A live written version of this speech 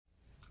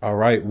All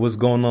right, what's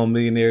going on,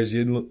 millionaires?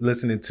 You're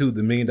listening to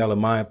the $1 Million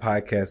Mind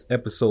Podcast,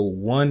 episode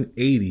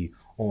 180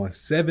 on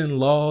 7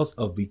 laws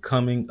of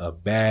becoming a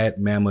bad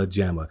mama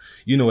jamma.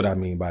 You know what I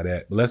mean by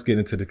that. But let's get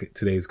into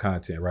today's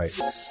content, right?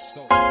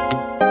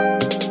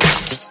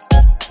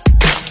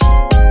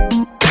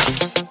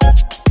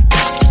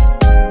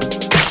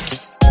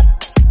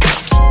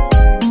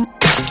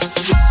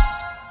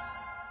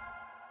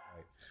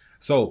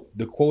 So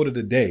the quote of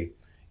the day: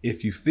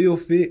 if you feel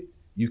fit,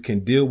 you can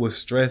deal with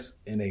stress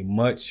in a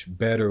much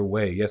better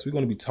way. Yes, we're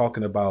going to be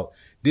talking about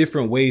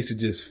different ways to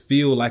just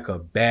feel like a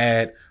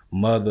bad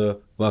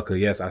motherfucker.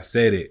 Yes, I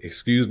said it.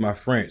 Excuse my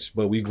French,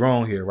 but we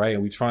grown here, right?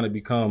 And we trying to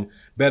become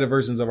better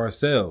versions of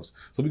ourselves.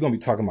 So we're going to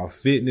be talking about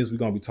fitness. We're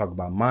going to be talking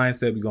about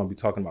mindset. We're going to be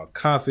talking about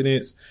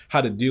confidence,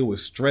 how to deal with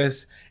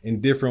stress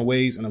in different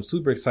ways. And I'm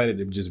super excited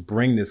to just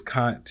bring this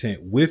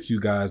content with you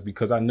guys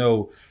because I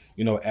know,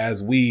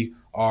 as we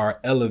are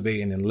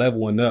elevating and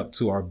leveling up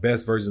to our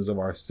best versions of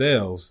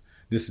ourselves,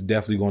 this is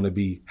definitely going to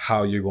be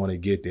how you're going to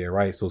get there,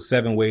 right? So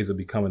 7 ways of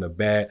becoming a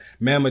bad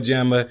mama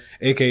jamma,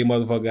 aka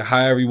motherfucker,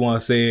 however you want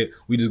to say it.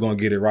 We just going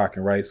to get it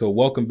rocking, right? So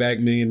welcome back,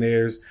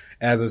 millionaires.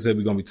 As I said,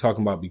 we're going to be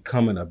talking about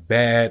becoming a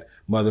bad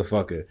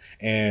motherfucker.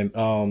 And,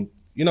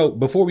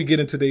 before we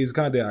get into today's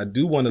content, I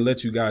do want to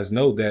let you guys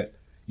know that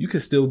you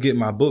can still get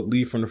my book,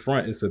 Lead from the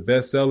Front. It's a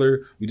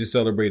bestseller. We just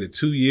celebrated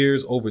 2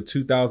 years, over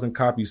 2,000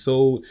 copies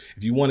sold.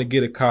 If you want to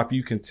get a copy,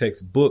 you can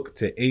text book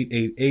to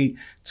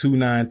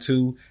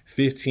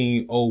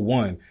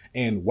 888-292-1501.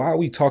 And while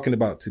we talking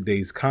about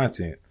today's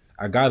content,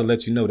 I got to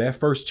let you know that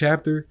first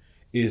chapter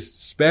is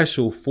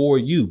special for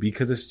you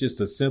because it's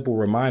just a simple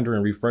reminder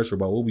and refresher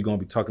about what we're going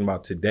to be talking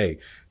about today.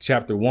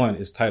 Chapter 1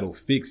 is titled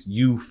Fix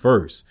You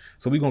First.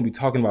 So we're going to be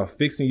talking about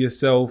fixing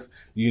yourself,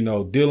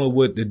 dealing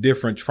with the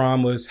different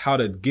traumas, how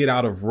to get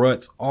out of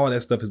ruts. All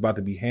that stuff is about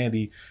to be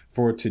handy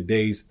for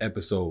today's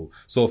episode.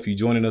 So if you're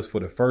joining us for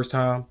the first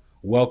time,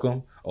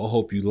 welcome. I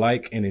hope you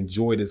like and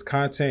enjoy this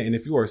content. And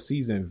if you are a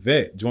seasoned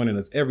vet joining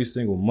us every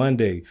single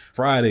Monday,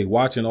 Friday,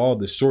 watching all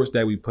the shorts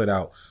that we put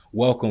out,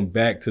 welcome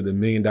back to the $1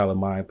 Million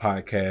Mind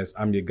Podcast.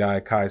 I'm your guy,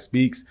 Kai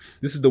Speaks.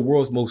 This is the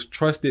world's most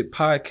trusted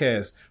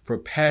podcast for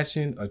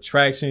passion,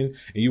 attraction,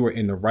 and you are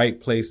in the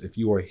right place if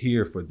you are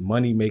here for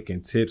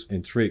money-making tips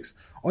and tricks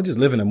on just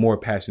living a more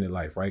passionate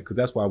life, right? Because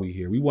that's why we're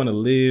here. We want to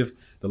live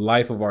the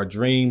life of our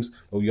dreams,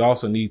 but we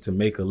also need to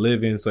make a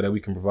living so that we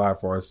can provide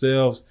for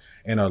ourselves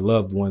and our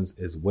loved ones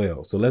as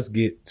well. So let's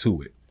get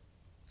to it.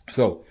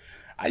 So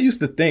I used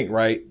to think,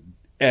 right,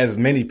 as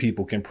many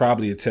people can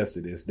probably attest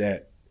to this,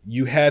 that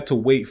you had to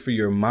wait for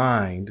your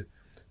mind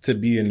to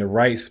be in the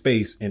right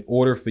space in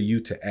order for you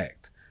to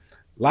act.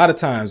 A lot of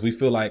times we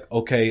feel like,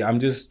 okay, I'm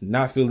just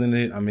not feeling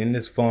it. I'm in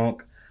this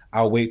funk.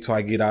 I'll wait till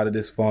I get out of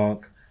this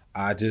funk.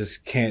 I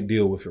just can't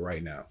deal with it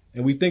right now.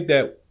 And we think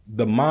that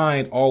the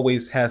mind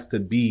always has to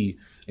be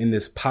in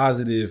this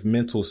positive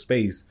mental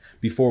space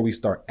before we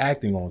start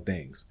acting on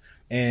things.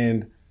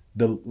 And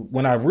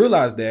when I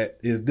realized that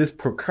is this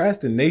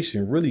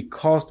procrastination really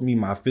cost me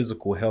my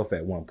physical health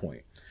at one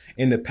point.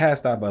 In the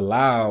past, I've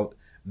allowed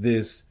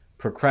this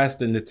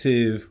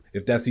procrastinative,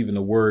 if that's even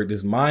a word,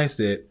 this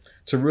mindset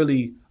to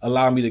really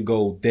allow me to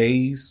go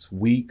days,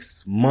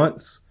 weeks,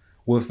 months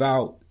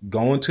without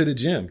going to the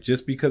gym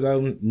just because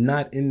I'm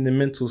not in the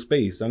mental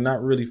space. I'm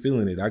not really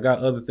feeling it. I got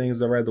other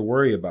things I'd rather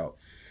worry about.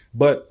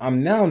 But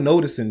I'm now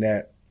noticing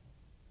that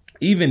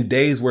even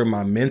days where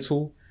my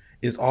mental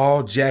is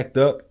all jacked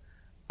up,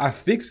 I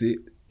fix it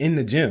in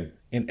the gym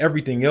and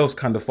everything else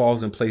kind of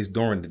falls in place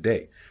during the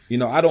day.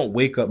 I don't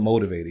wake up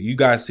motivated. You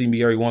guys see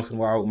me every once in a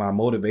while with my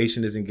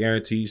motivation isn't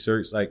guaranteed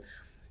shirts. Like,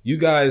 you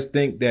guys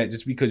think that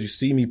just because you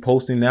see me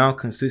posting now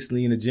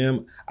consistently in the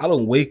gym, I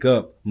don't wake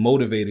up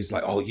motivated. It's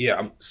like, oh yeah,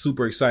 I'm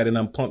super excited and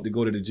I'm pumped to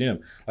go to the gym.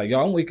 Like,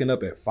 y'all, I'm waking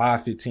up at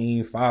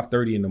 5:15,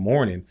 5:30 in the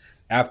morning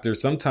after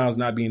sometimes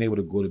not being able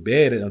to go to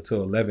bed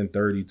until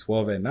 11:30,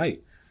 12 at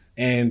night.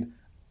 And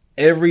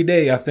every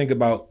day I think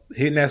about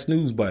hitting that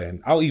snooze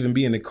button. I'll even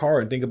be in the car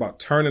and think about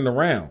turning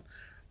around.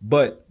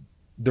 But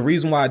the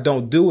reason why I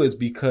don't do it is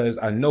because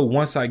I know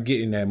once I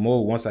get in that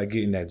mode, once I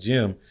get in that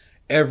gym,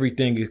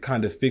 everything it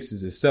kind of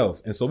fixes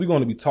itself. And so we're going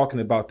to be talking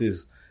about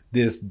this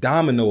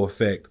domino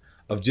effect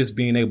of just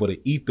being able to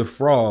eat the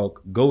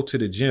frog, go to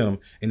the gym,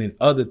 and then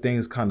other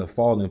things kind of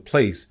fall in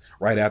place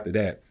right after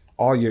that.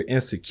 All your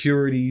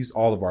insecurities,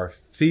 all of our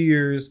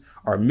fears,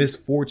 our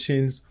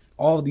misfortunes,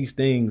 all of these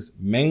things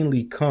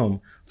mainly come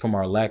from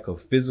our lack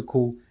of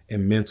physical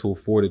and mental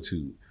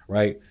fortitude,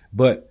 right?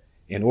 But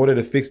in order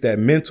to fix that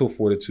mental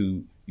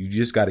fortitude, you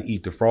just got to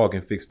eat the frog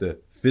and fix the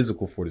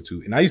physical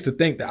fortitude. And I used to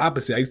think the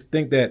opposite. I used to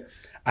think that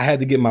I had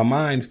to get my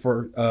mind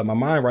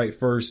right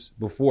first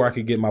before I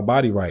could get my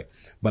body right.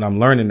 But I'm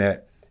learning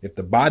that if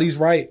the body's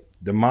right,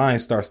 the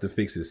mind starts to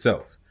fix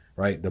itself,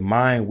 right? The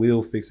mind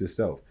will fix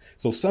itself.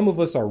 So some of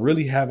us are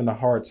really having a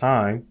hard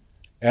time,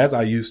 as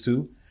I used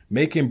to,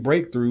 making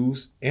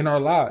breakthroughs in our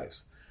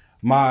lives.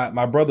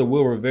 My brother,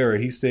 Will Rivera,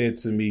 he said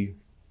to me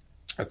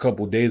a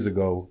couple days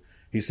ago,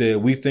 he said,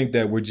 we think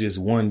that we're just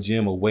one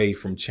gym away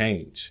from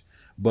change.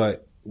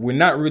 But we're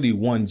not really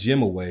one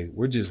gym away.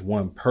 We're just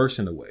one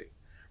person away,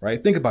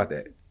 right? Think about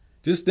that.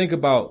 Just think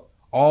about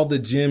all the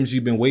gyms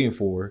you've been waiting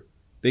for.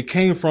 They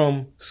came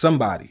from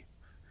somebody.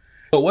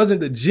 It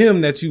wasn't the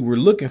gym that you were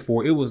looking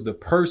for. It was the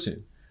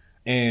person.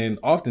 And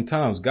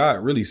oftentimes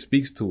God really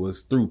speaks to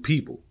us through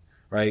people,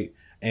 right?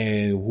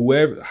 And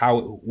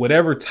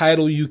whatever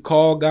title you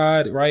call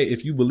God, right?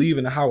 If you believe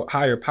in a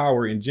higher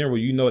power in general,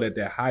 you know that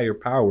higher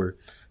power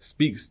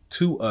speaks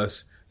to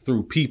us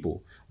through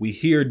people. We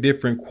hear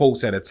different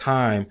quotes at a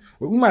time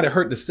where we might have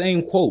heard the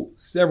same quote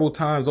several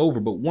times over,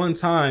 but one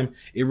time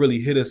it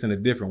really hit us in a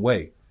different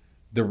way.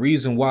 The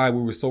reason why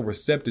we were so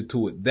receptive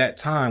to it that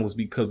time was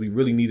because we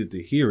really needed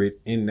to hear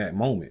it in that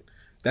moment.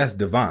 That's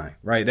divine,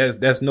 right?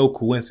 That's no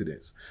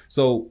coincidence.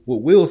 So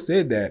what Will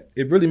said, that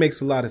it really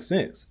makes a lot of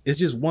sense. It's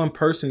just one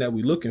person that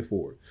we're looking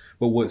for.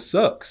 But what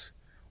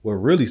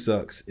really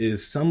sucks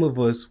is some of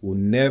us will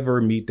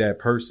never meet that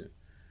person.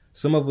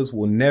 Some of us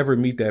will never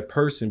meet that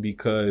person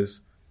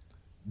because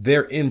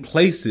they're in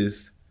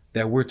places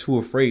that we're too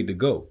afraid to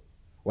go,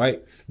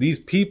 right? These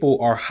people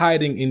are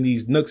hiding in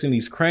these nooks and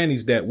these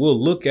crannies that we'll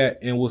look at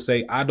and we'll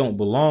say, I don't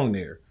belong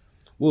there.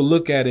 We'll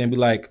look at it and be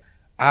like,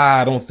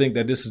 I don't think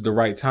that this is the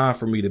right time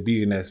for me to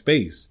be in that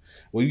space.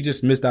 Well, you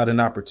just missed out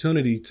an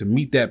opportunity to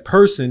meet that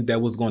person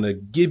that was going to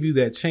give you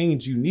that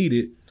change you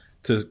needed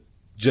to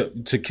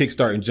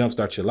kickstart and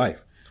jumpstart your life.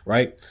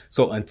 Right.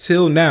 So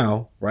until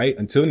now,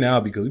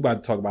 because we're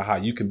about to talk about how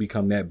you can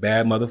become that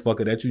bad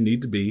motherfucker that you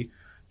need to be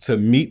to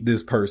meet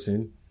this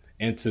person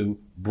and to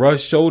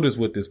brush shoulders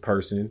with this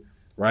person.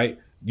 Right.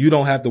 You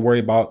don't have to worry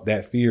about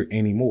that fear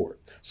anymore.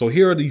 So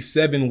here are these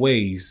 7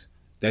 ways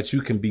that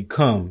you can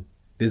become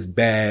this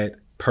bad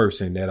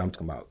person that I'm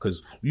talking about,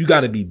 because you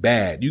got to be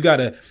bad. You got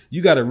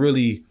to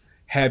really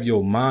have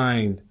your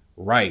mind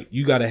right.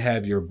 You got to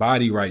have your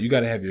body right. You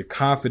got to have your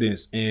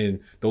confidence and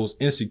those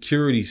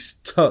insecurities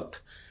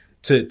tucked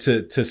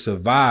to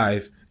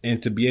survive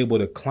and to be able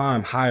to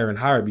climb higher and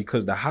higher,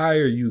 because the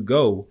higher you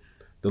go,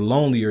 the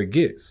lonelier it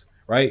gets,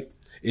 right?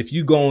 If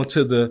you go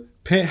into the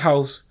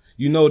penthouse,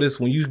 you notice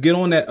when you get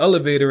on that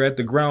elevator at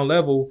the ground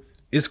level,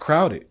 it's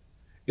crowded.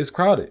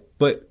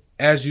 But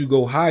as you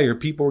go higher,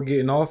 people are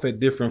getting off at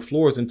different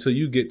floors until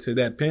you get to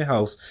that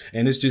penthouse,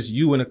 and it's just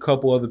you and a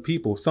couple other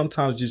people,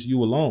 sometimes just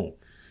you alone.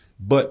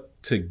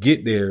 But to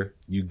get there,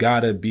 you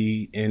gotta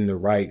be in the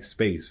right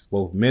space,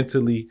 both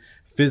mentally,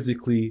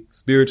 physically,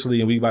 spiritually,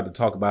 and we about to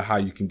talk about how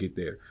you can get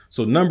there.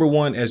 So number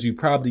 1, as you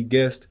probably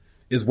guessed,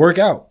 is work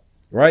out,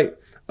 right?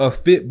 A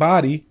fit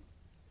body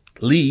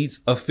leads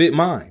a fit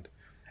mind.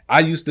 I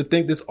used to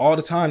think this all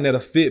the time, that a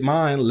fit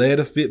mind led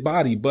a fit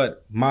body,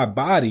 but my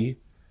body,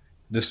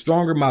 the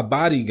stronger my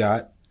body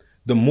got,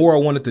 the more I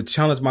wanted to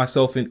challenge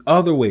myself in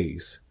other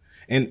ways.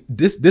 And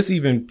this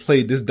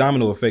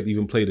domino effect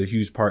even played a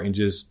huge part in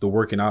just the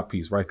working out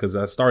piece, right? Because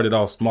I started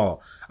off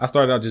small. I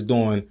started out just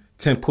doing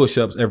 10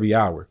 push-ups every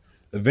hour.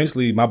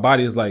 Eventually, my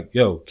body is like,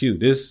 yo, Q,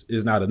 this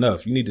is not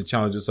enough. You need to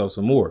challenge yourself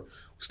some more.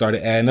 We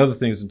started adding other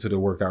things into the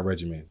workout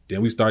regimen.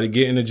 Then we started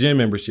getting a gym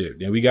membership.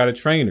 Then we got a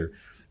trainer.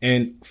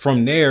 And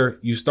from there,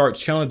 you start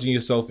challenging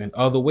yourself in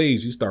other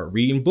ways. You start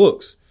reading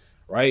books,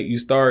 right? You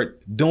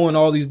start doing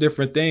all these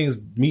different things,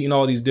 meeting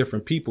all these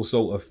different people.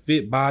 So a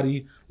fit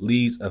body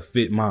leads a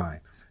fit mind.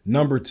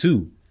 Number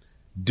 2,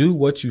 do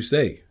what you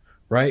say,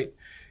 right?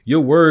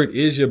 Your word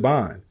is your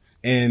bond.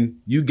 And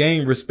you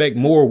gain respect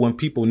more when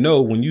people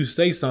know when you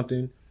say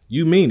something,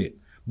 you mean it.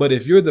 But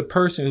if you're the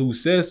person who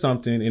says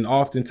something, and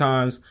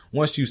oftentimes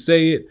once you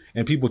say it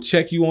and people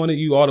check you on it,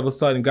 you all of a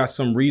sudden got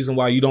some reason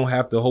why you don't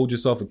have to hold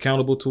yourself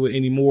accountable to it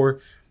anymore.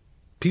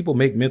 People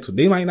make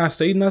they might not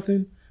say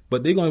nothing,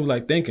 but they're going to be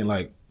like thinking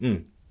like,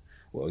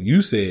 well,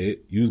 you said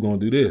you was going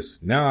to do this.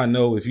 Now I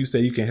know if you say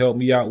you can help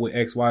me out with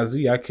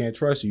XYZ, I can't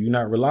trust you. You're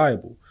not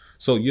reliable.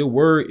 So your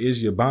word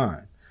is your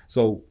bond.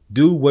 So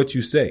do what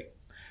you say.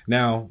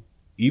 Now,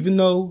 even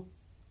though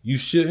you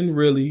shouldn't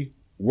really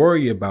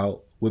worry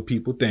about what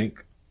people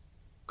think,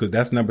 because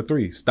that's number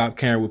 3, stop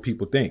caring what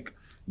people think.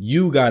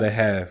 You got to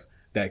have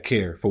that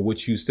care for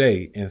what you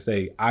say and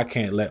say, I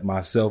can't let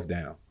myself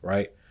down,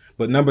 right?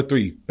 But number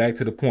 3, back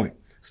to the point,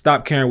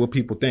 stop caring what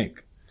people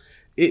think.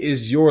 It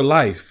is your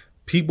life.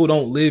 People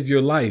don't live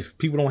your life.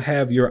 People don't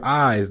have your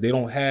eyes. They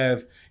don't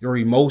have your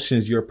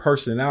emotions, your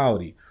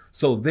personality.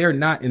 So they're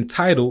not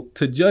entitled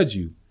to judge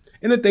you.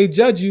 And if they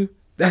judge you,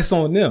 that's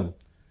on them.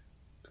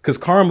 Because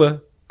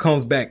karma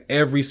comes back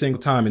every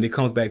single time, and it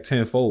comes back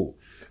tenfold.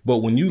 But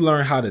when you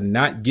learn how to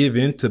not give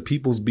in to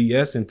people's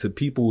BS and to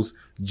people's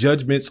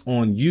judgments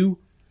on you,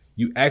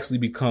 you actually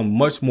become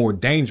much more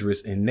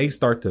dangerous, and they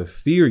start to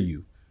fear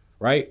you,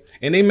 right?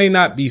 And they may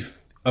not be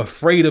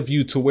afraid of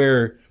you to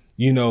where,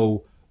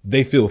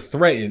 they feel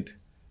threatened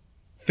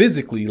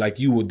physically, like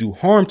you will do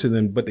harm to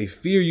them, but they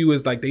fear you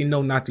is like they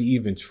know not to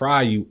even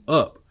try you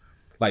up.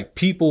 Like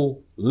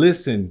people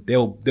listen,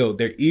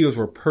 their ears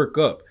will perk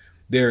up.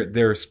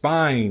 Their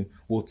spine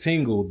will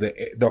tingle.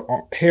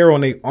 The hair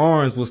on their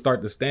arms will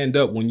start to stand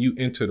up when you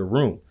enter the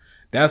room.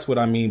 That's what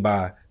I mean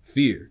by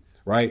fear,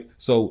 right?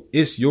 So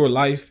it's your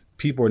life.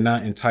 people are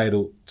not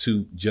entitled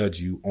to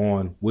judge you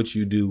on what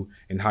you do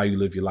and how you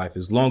live your life,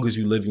 as long as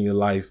you live in your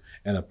life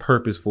in a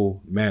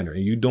purposeful manner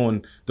and you're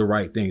doing the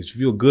right things. If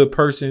you're a good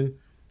person,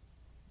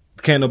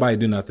 can't nobody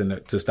do nothing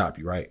to stop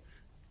you, right?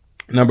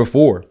 Number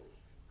 4,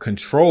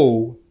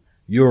 control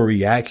your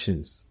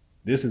reactions.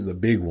 This is a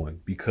big one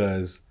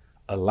because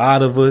a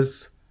lot of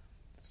us,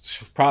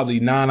 probably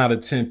 9 out of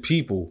 10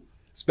 people,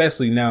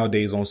 especially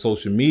nowadays on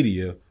social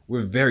media,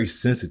 we're very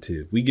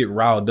sensitive. We get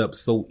riled up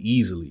so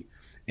easily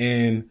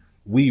and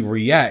we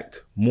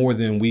react more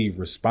than we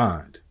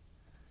respond.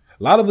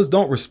 A lot of us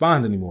don't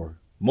respond anymore.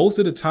 Most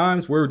of the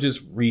times we're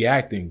just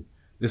reacting.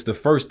 It's the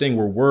first thing,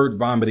 we're word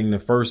vomiting, the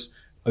first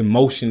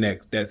emotion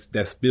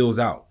that spills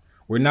out.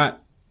 We're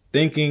not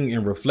thinking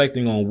and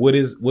reflecting on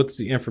what's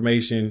the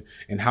information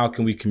and how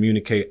can we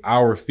communicate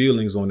our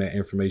feelings on that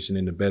information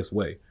in the best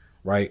way,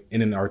 right?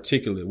 In an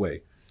articulate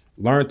way.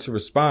 Learn to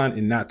respond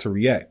and not to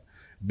react.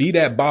 Be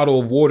that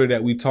bottle of water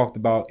that we talked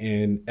about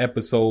in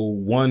episode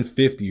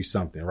 150 or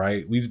something,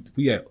 right?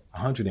 We had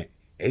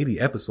 180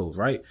 episodes,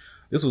 right?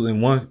 This was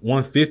in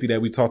 150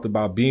 that we talked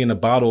about being a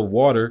bottle of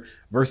water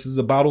versus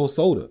a bottle of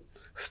soda.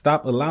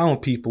 Stop allowing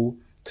people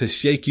to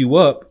shake you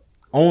up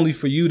only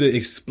for you to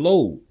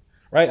explode,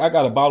 right? I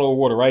got a bottle of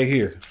water right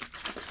here.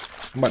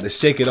 I'm about to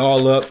shake it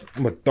all up.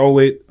 I'm going to throw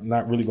it. I'm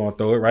not really going to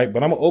throw it, right?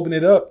 But I'm going to open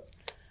it up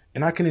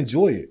and I can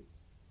enjoy it.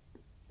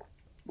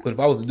 But if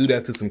I was to do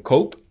that to some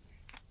Coke,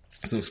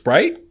 some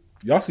Sprite,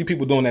 y'all see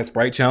people doing that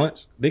Sprite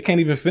challenge. They can't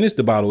even finish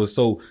the bottle. It's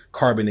so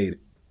carbonated.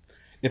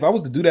 If I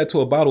was to do that to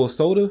a bottle of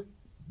soda,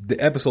 the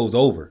episode's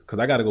over because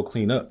I got to go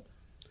clean up.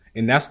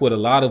 And that's what a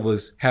lot of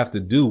us have to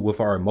do with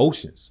our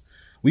emotions.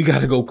 We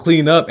got to go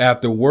clean up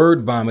after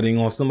word vomiting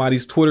on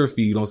somebody's Twitter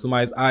feed, on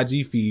somebody's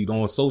IG feed,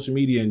 on social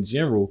media in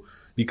general,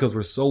 because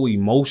we're so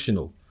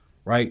emotional,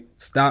 right?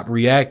 Stop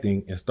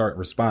reacting and start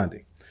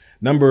responding.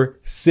 Number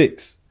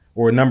 6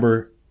 or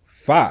number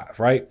 5,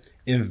 right?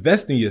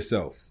 Invest in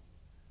yourself.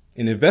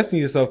 And investing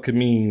in yourself could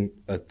mean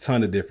a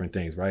ton of different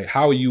things, right?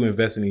 How are you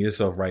investing in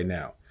yourself right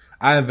now?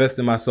 I invest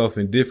in myself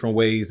in different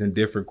ways in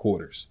different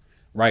quarters.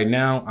 Right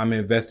now, I'm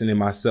investing in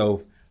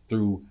myself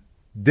through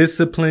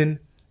discipline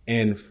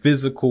and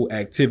physical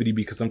activity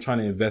because I'm trying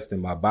to invest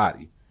in my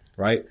body,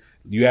 right?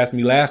 You asked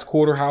me last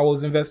quarter how I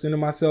was investing in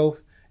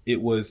myself.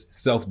 It was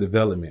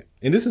self-development.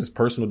 And this is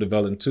personal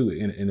development too,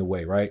 in a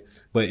way, right?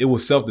 But it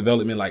was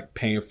self-development, like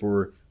paying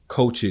for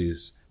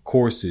coaches,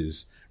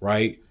 courses,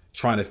 right?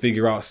 Trying to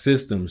figure out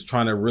systems,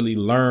 trying to really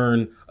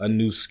learn a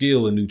new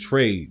skill, a new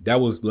trade. That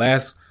was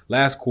last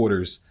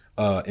quarter's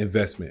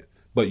investment.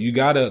 But you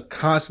got to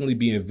constantly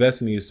be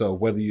investing in yourself,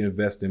 whether you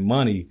invest in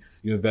money,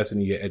 you invest in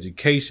your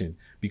education,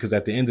 because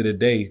at the end of the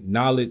day,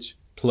 knowledge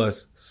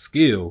plus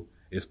skill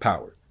is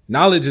power.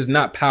 Knowledge is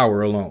not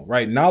power alone,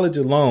 right? Knowledge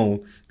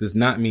alone does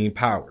not mean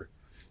power.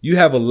 You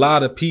have a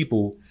lot of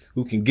people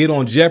who can get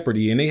on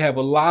Jeopardy and they have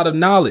a lot of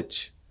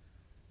knowledge.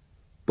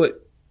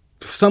 But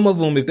some of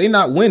them, if they're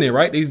not winning,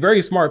 right, they're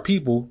very smart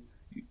people.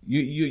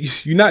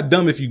 You're not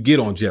dumb if you get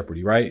on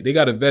Jeopardy, right? They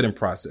got a vetting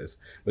process.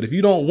 But if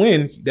you don't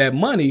win that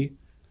money,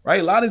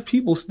 right, a lot of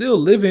people still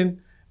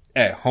living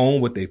at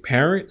home with their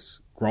parents,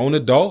 grown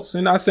adults.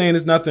 And not saying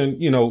there's nothing,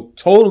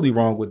 totally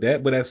wrong with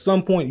that. But at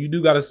some point, you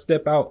do got to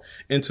step out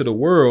into the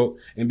world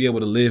and be able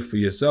to live for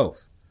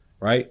yourself,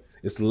 right?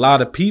 It's a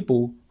lot of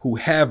people who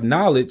have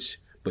knowledge,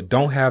 but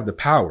don't have the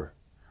power,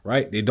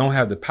 right? They don't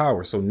have the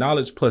power. So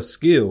knowledge plus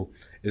skill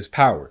is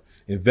power.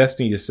 Invest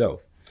in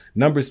yourself.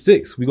 Number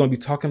 6, we're going to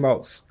be talking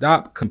about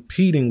stop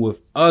competing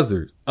with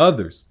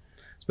others,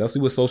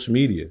 especially with social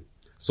media.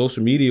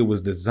 Social media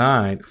was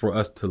designed for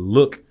us to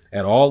look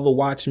at all the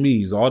watch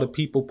me's, all the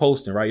people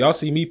posting, right? Y'all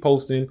see me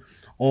posting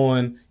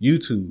on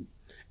YouTube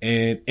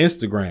and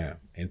Instagram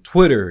and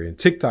Twitter and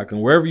TikTok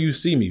and wherever you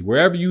see me,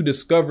 wherever you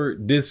discover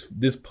this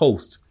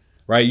post,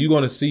 right? You're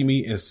going to see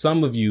me. And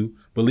some of you,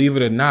 believe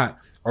it or not,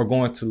 are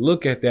going to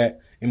look at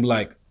that and be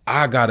like,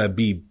 I gotta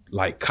be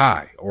like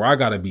Kai, or I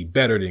gotta be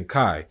better than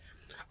Kai.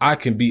 I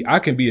can be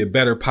a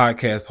better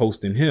podcast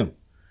host than him,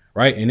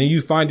 right? And then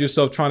you find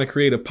yourself trying to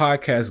create a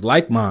podcast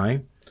like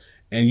mine,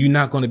 and you're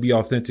not going to be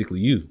authentically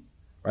you,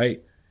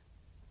 right?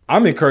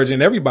 I'm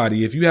encouraging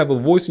everybody, if you have a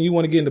voice and you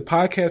want to get into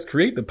podcast,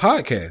 create the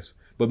podcast,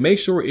 but make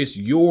sure it's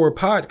your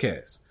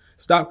podcast.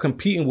 Stop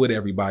competing with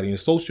everybody. And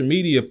social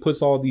media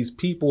puts all these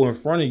people in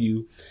front of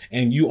you,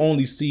 and you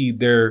only see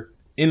their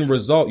end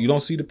result. You don't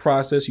see the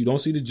process. You don't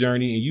see the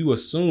journey, and you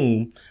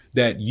assume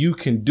that you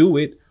can do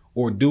it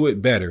or do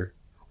it better.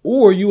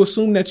 Or you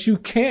assume that you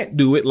can't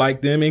do it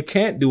like them and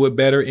can't do it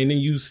better. And then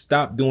you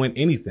stop doing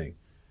anything,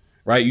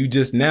 right? You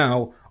just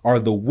now are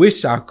the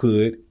wish I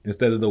could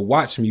instead of the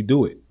watch me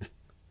do it.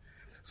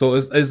 So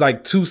it's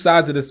like two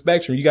sides of the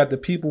spectrum. You got the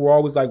people who are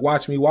always like,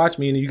 watch me. And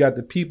then you got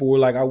the people who are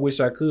like, I wish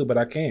I could, but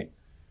I can't.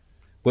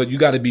 But you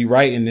got to be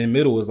right in the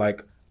middle. Is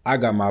like, I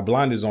got my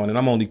blinders on and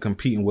I'm only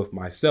competing with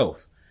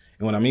myself.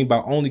 And what I mean by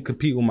only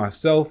compete with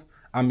myself,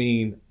 I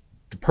mean,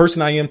 the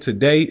person I am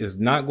today is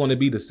not going to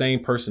be the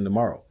same person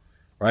tomorrow.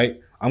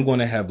 Right? I'm going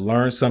to have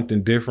learned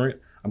something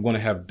different. I'm going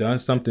to have done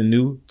something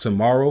new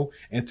tomorrow.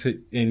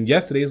 And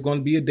yesterday is going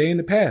to be a day in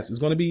the past. It's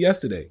going to be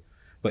yesterday.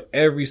 But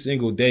every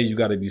single day, you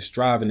got to be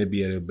striving to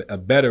be a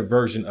better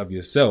version of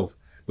yourself.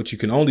 But you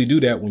can only do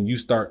that when you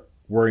start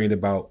worrying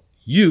about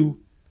you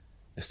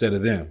instead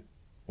of them.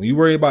 When you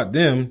worry about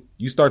them,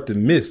 you start to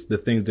miss the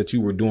things that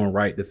you were doing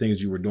right, the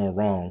things you were doing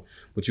wrong,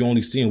 but you're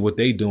only seeing what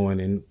they doing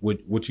and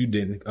what you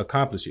didn't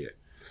accomplish yet.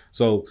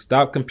 So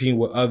stop competing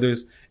with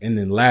others. And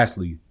then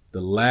lastly, the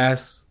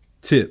last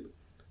tip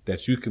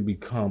that you can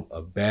become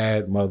a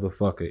bad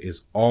motherfucker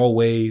is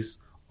always,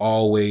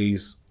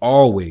 always,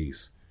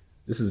 always.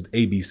 This is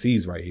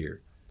ABCs right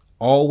here.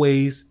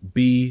 Always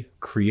be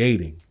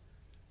creating.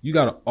 You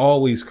got to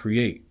always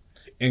create.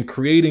 And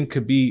creating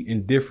could be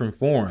in different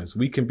forms.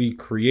 We can be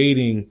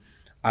creating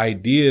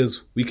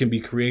ideas. We can be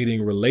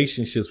creating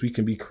relationships. We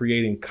can be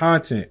creating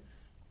content.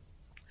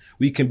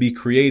 We can be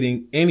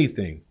creating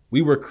anything.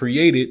 We were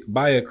created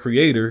by a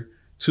creator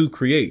to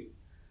create.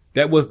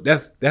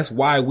 That's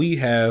why we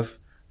have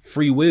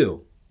free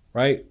will,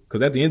 right?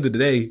 Because at the end of the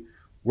day,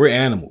 we're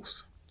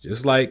animals,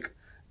 just like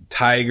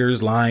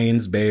tigers,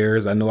 lions,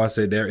 bears. I know I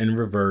said they're in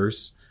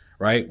reverse,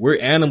 right? We're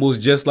animals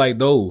just like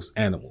those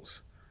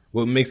animals.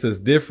 What makes us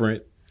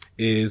different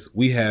is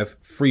we have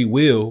free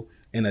will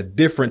and a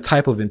different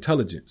type of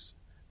intelligence,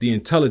 the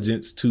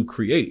intelligence to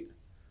create,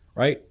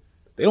 right?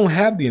 They don't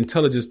have the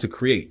intelligence to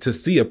create, to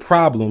see a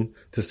problem,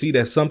 to see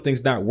that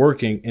something's not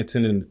working, and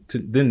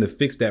to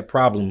fix that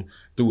problem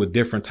through a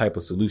different type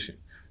of solution.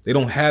 They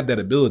don't have that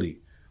ability.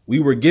 We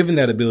were given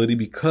that ability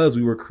because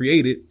we were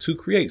created to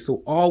create.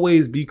 So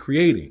always be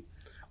creating,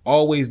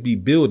 always be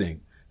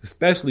building,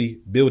 especially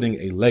building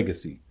a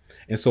legacy.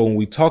 And so when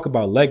we talk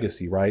about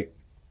legacy, right,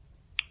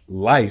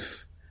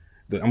 life,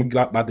 I'm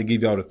about to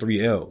give y'all the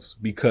 3 L's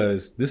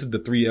because this is the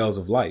 3 L's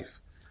of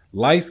life.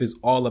 Life is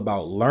all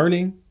about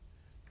learning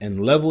and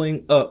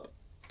leveling up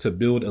to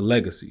build a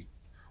legacy.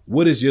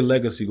 What is your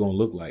legacy going to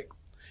look like?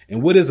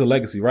 And what is a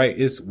legacy, right?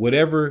 It's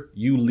whatever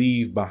you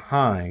leave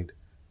behind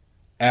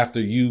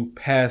after you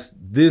pass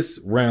this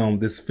realm,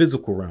 this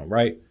physical realm,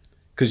 right?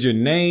 Because your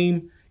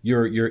name,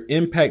 your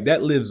impact,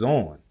 that lives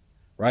on,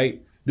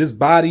 right? This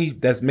body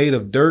that's made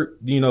of dirt,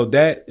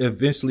 that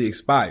eventually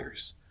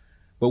expires.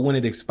 But when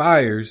it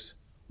expires,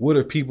 what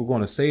are people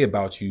going to say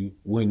about you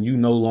when you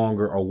no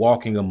longer are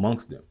walking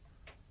amongst them,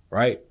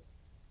 right?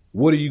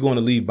 What are you going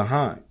to leave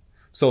behind?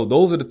 So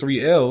those are the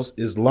 3 L's: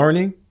 is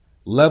learning,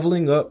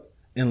 leveling up,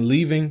 and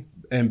leaving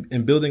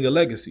and building a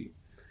legacy.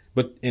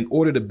 But in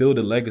order to build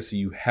a legacy,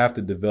 you have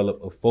to develop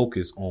a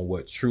focus on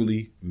what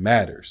truly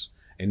matters.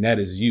 And that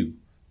is you,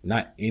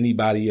 not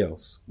anybody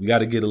else. We got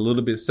to get a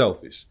little bit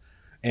selfish.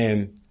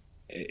 And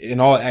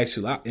in all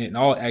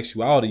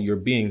actuality, you're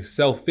being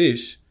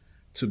selfish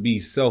to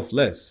be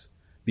selfless.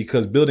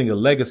 Because building a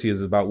legacy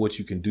is about what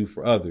you can do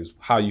for others,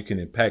 how you can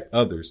impact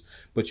others.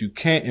 But you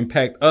can't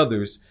impact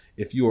others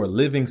if you are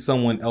living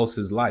someone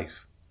else's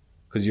life,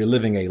 because you're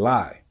living a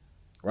lie,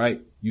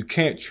 right? You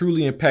can't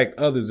truly impact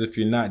others if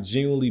you're not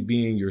genuinely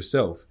being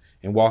yourself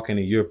and walking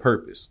in your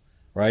purpose,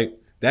 right?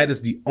 That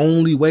is the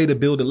only way to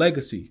build a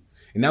legacy.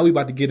 And now we're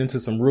about to get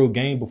into some real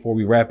game before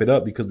we wrap it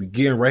up, because we're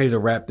getting ready to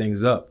wrap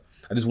things up.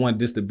 I just want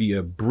this to be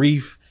a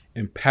brief,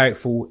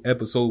 impactful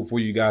episode for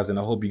you guys, and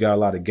I hope you got a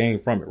lot of game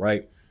from it,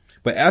 right?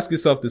 But ask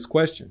yourself this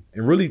question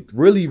and really,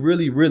 really,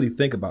 really, really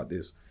think about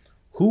this.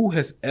 Who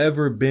has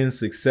ever been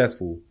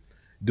successful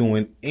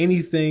doing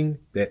anything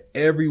that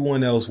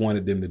everyone else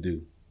wanted them to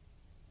do?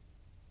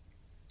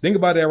 Think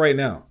about that right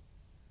now.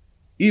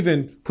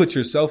 Even put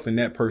yourself in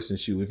that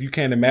person's shoe. If you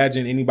can't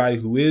imagine anybody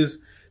who is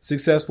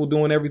successful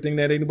doing everything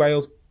that anybody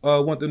else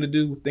want them to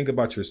do, think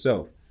about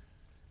yourself.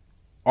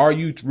 Are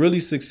you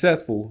really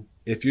successful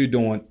if you're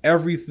doing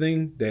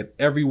everything that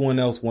everyone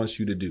else wants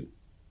you to do?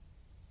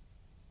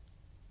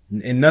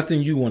 And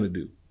nothing you want to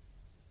do,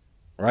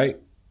 right?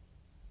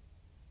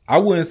 I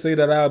wouldn't say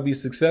that I would be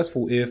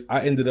successful if I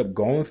ended up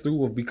going through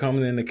with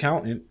becoming an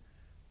accountant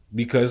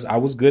because I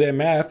was good at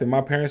math and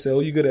my parents said,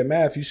 oh, you're good at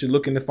math, you should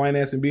look into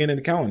finance and being an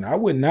accountant. I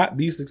would not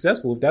be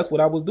successful if that's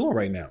what I was doing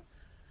right now,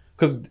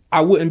 because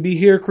I wouldn't be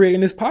here creating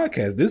this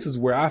podcast. This is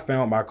where I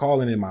found my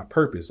calling and my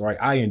purpose, right?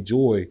 I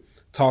enjoy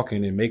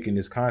talking and making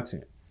this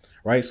content,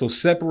 right? So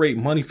separate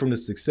money from the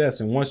success.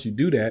 And once you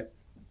do that,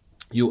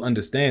 you'll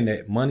understand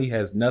that money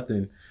has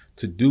nothing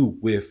to do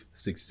with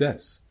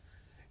success.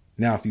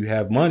 Now, if you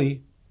have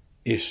money,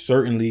 it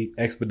certainly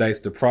expedites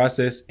the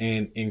process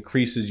and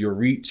increases your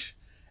reach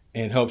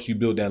and helps you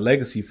build that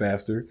legacy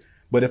faster.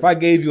 But if I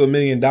gave you $1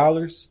 million,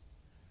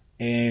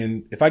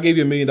 and if I gave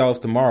you $1 million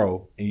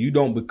tomorrow and you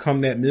don't become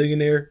that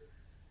millionaire,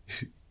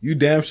 you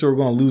damn sure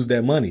going to lose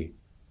that money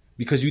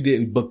because you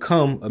didn't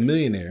become a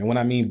millionaire. And when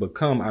I mean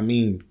become, I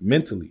mean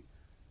mentally,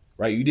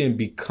 right? You didn't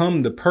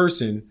become the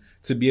person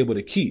to be able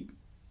to keep.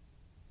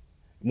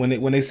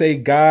 When they say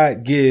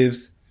God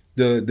gives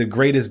the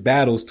greatest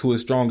battles to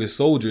his strongest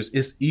soldiers,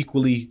 it's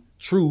equally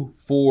true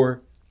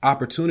for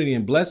opportunity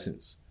and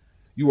blessings.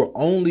 You are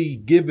only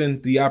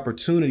given the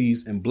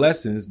opportunities and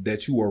blessings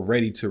that you are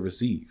ready to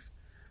receive.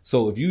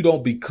 So if you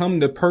don't become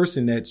the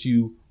person that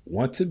you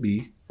want to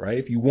be, right?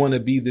 If you want to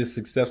be this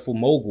successful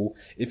mogul,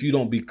 if you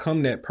don't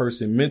become that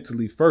person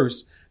mentally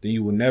first, then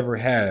you will never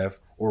have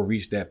or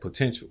reach that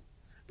potential.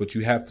 But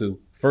you have to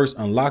first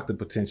unlock the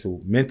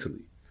potential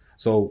mentally.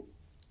 So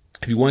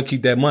if you want to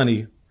keep that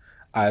money,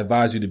 I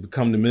advise you to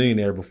become the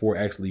millionaire before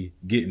actually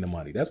getting the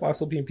money. That's why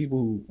so many people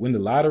who win the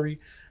lottery,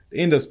 they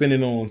end up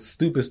spending on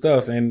stupid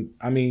stuff. And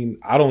I mean,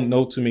 I don't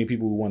know too many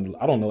people who won.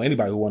 I don't know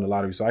anybody who won the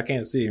lottery. So I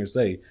can't sit here and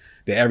say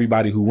that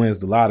everybody who wins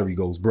the lottery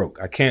goes broke.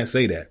 I can't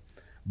say that.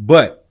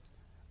 But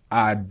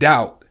I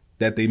doubt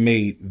that they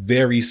made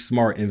very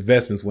smart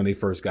investments when they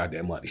first got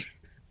that money.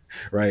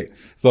 Right.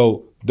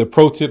 So the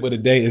pro tip of the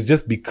day is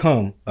just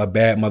become a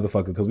bad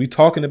motherfucker, because we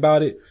talking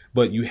about it,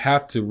 but you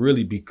have to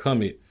really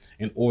become it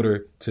in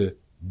order to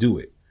do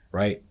it.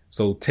 Right.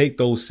 So take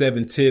those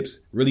 7 tips,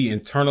 really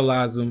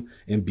internalize them,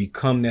 and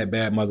become that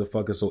bad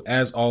motherfucker. So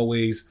as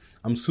always,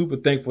 I'm super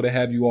thankful to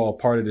have you all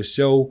part of the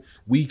show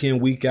week in,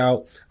 week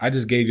out. I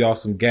just gave y'all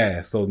some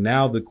gas. So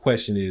now the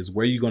question is,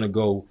 where are you going to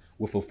go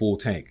with a full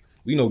tank?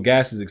 We know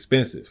gas is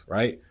expensive,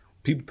 right?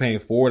 People paying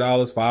 $4,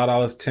 $5,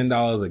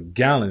 $10 a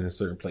gallon in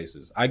certain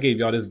places. I gave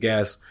y'all this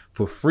gas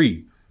for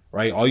free,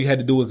 right? All you had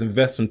to do was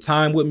invest some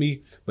time with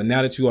me. But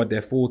now that you are at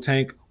that full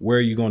tank, where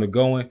are you going to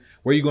go? And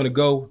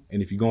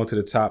if you're going to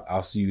the top,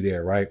 I'll see you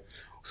there, right?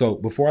 So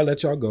before I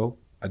let y'all go,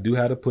 I do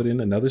have to put in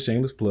another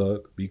shameless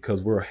plug,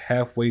 because we're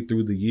halfway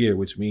through the year,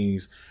 which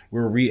means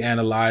we're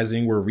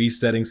reanalyzing, we're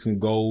resetting some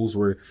goals,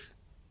 we're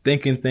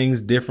thinking things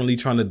differently,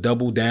 trying to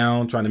double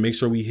down, trying to make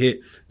sure we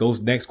hit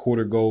those next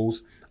quarter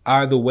goals.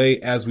 Either way,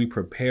 as we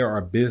prepare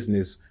our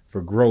business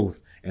for growth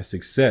and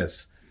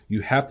success,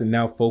 you have to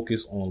now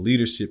focus on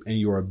leadership and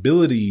your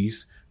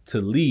abilities to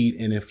lead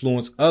and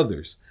influence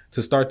others,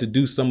 to start to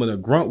do some of the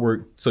grunt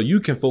work so you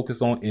can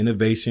focus on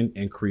innovation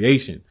and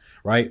creation,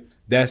 right?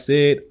 That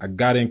said, I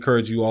got to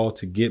encourage you all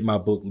to get my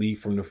book, Lead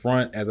from the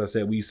Front. As I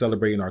said, we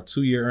celebrating our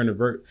 2-year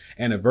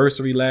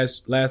anniversary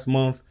last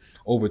month.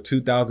 Over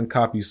 2,000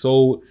 copies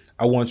sold.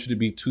 I want you to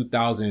be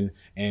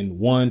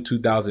 2001,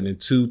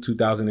 2002,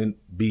 2000 and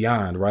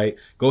beyond, right?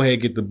 Go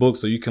ahead, get the book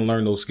so you can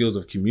learn those skills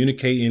of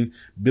communicating,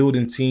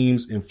 building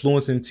teams,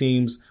 influencing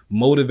teams,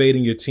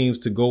 motivating your teams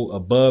to go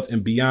above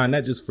and beyond,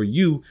 not just for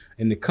you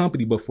and the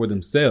company, but for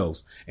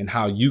themselves, and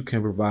how you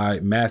can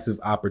provide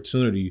massive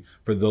opportunity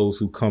for those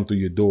who come through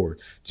your door.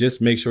 Just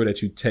make sure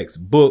that you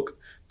text book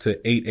to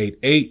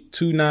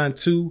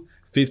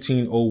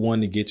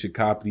 888-292-1501 to get your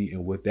copy.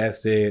 And with that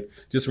said,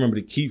 just remember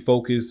to keep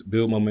focused,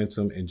 build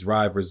momentum, and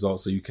drive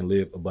results so you can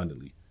live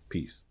abundantly.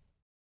 Peace.